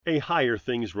A Higher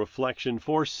Things reflection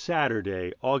for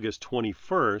Saturday, August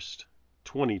 21st,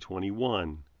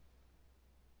 2021.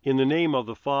 In the name of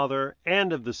the Father,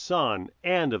 and of the Son,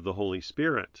 and of the Holy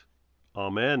Spirit.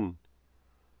 Amen.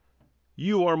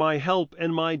 You are my help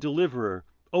and my deliverer.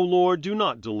 O Lord, do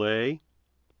not delay.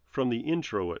 From the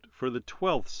Introit for the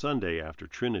 12th Sunday after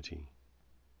Trinity.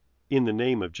 In the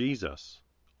name of Jesus.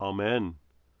 Amen.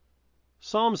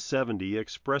 Psalm 70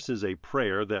 expresses a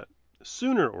prayer that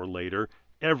sooner or later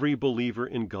every believer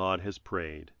in God has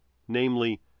prayed,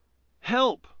 namely,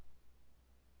 help!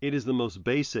 It is the most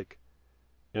basic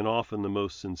and often the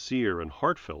most sincere and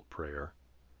heartfelt prayer.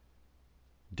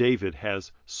 David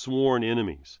has sworn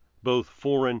enemies, both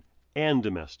foreign and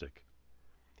domestic.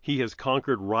 He has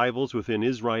conquered rivals within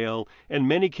Israel and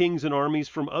many kings and armies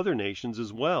from other nations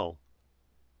as well.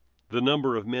 The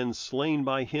number of men slain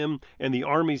by him and the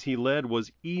armies he led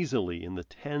was easily in the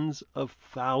tens of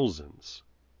thousands.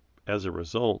 As a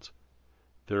result,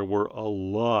 there were a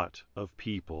lot of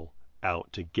people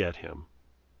out to get him.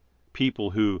 People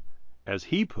who, as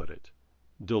he put it,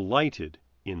 delighted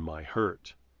in my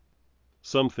hurt.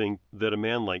 Some think that a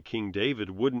man like King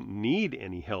David wouldn't need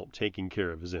any help taking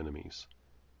care of his enemies.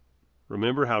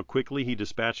 Remember how quickly he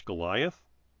dispatched Goliath?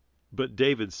 But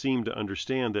David seemed to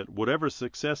understand that whatever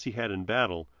success he had in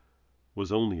battle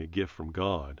was only a gift from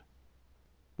God.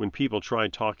 When people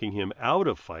tried talking him out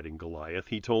of fighting Goliath,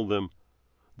 he told them,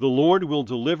 "The Lord will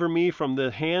deliver me from the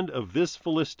hand of this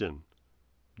Philistine."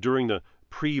 During the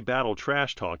pre-battle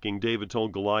trash talking, David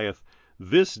told Goliath,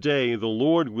 "This day the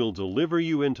Lord will deliver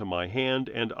you into my hand,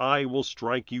 and I will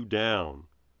strike you down."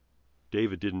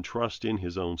 David didn't trust in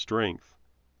his own strength,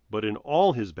 but in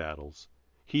all his battles,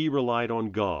 he relied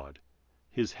on God,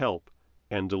 his help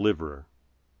and deliverer.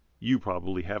 You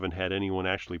probably haven't had anyone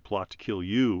actually plot to kill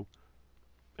you,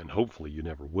 and hopefully you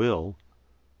never will.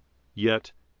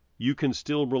 Yet, you can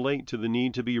still relate to the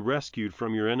need to be rescued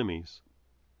from your enemies.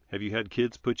 Have you had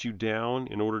kids put you down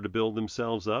in order to build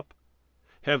themselves up?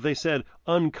 Have they said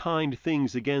unkind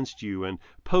things against you and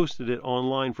posted it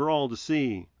online for all to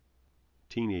see?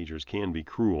 Teenagers can be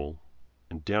cruel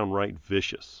and downright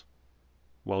vicious.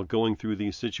 While going through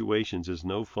these situations is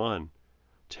no fun,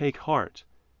 take heart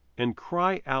and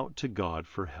cry out to God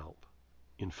for help.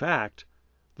 In fact,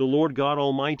 the Lord God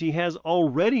Almighty has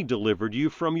already delivered you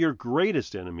from your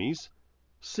greatest enemies,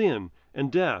 sin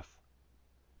and death.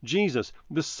 Jesus,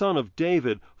 the Son of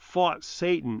David, fought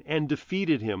Satan and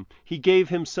defeated him. He gave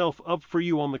himself up for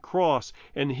you on the cross,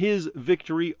 and his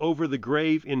victory over the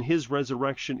grave in his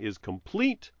resurrection is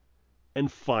complete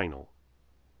and final.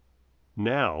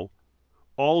 Now,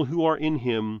 all who are in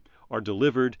him are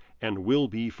delivered and will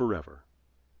be forever.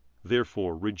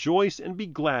 Therefore, rejoice and be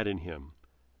glad in him,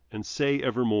 and say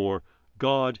evermore,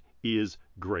 God is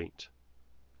great.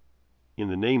 In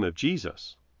the name of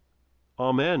Jesus.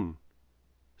 Amen.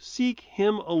 Seek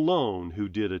him alone who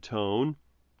did atone,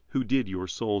 who did your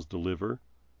souls deliver.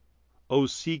 O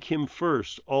seek him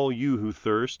first, all you who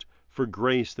thirst for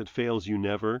grace that fails you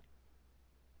never.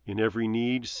 In every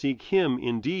need seek him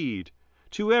indeed.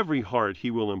 To every heart he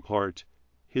will impart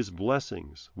his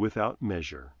blessings without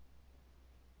measure.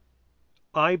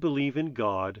 I believe in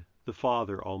God, the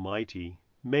Father Almighty,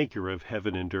 maker of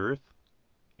heaven and earth,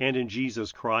 and in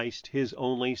Jesus Christ, his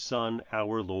only Son,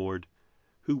 our Lord,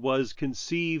 who was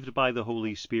conceived by the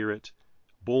Holy Spirit,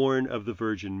 born of the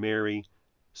Virgin Mary,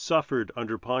 suffered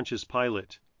under Pontius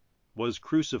Pilate, was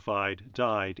crucified,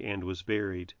 died, and was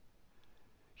buried.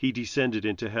 He descended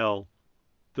into hell.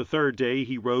 The third day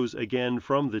he rose again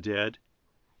from the dead.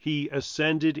 He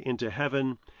ascended into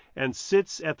heaven and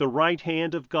sits at the right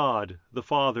hand of God, the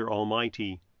Father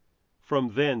Almighty.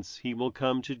 From thence he will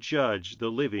come to judge the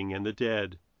living and the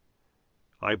dead.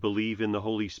 I believe in the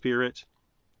Holy Spirit,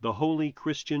 the holy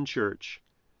Christian Church,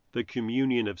 the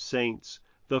communion of saints,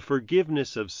 the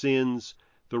forgiveness of sins,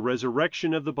 the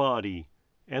resurrection of the body,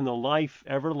 and the life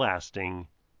everlasting.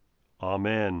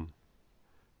 Amen.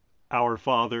 Our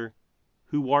Father,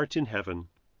 who art in heaven,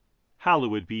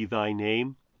 hallowed be thy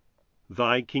name.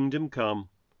 Thy kingdom come,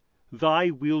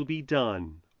 thy will be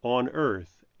done, on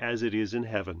earth as it is in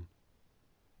heaven.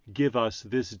 Give us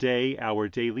this day our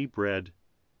daily bread,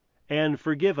 and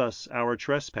forgive us our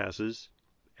trespasses,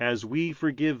 as we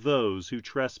forgive those who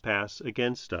trespass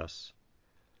against us.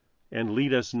 And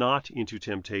lead us not into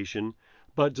temptation,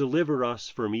 but deliver us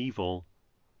from evil.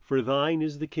 For thine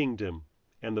is the kingdom,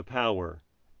 and the power,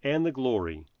 and the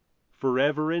glory,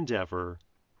 forever and ever.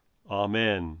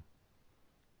 Amen.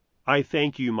 I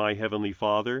thank you, my heavenly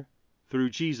Father, through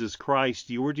Jesus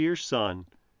Christ, your dear Son,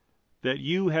 that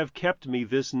you have kept me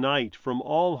this night from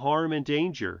all harm and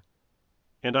danger,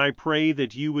 And I pray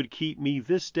that you would keep me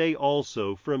this day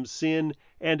also from sin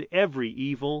and every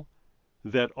evil,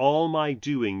 that all my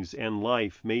doings and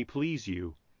life may please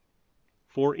you.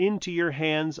 For into your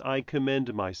hands I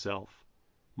commend myself,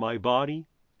 my body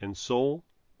and soul,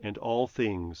 and all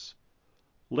things.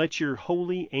 Let your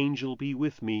holy angel be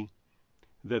with me,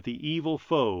 that the evil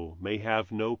foe may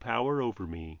have no power over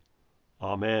me.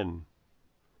 Amen.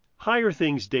 Higher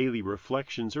Things Daily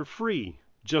Reflections are free,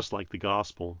 just like the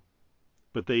Gospel,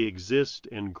 but they exist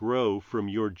and grow from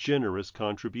your generous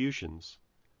contributions.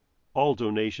 All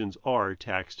donations are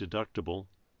tax deductible.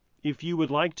 If you would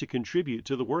like to contribute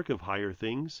to the work of Higher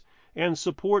Things and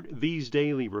support these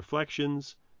daily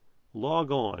reflections,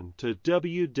 log on to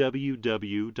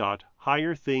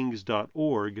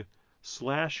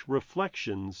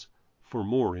www.higherthings.org/reflections for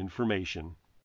more information.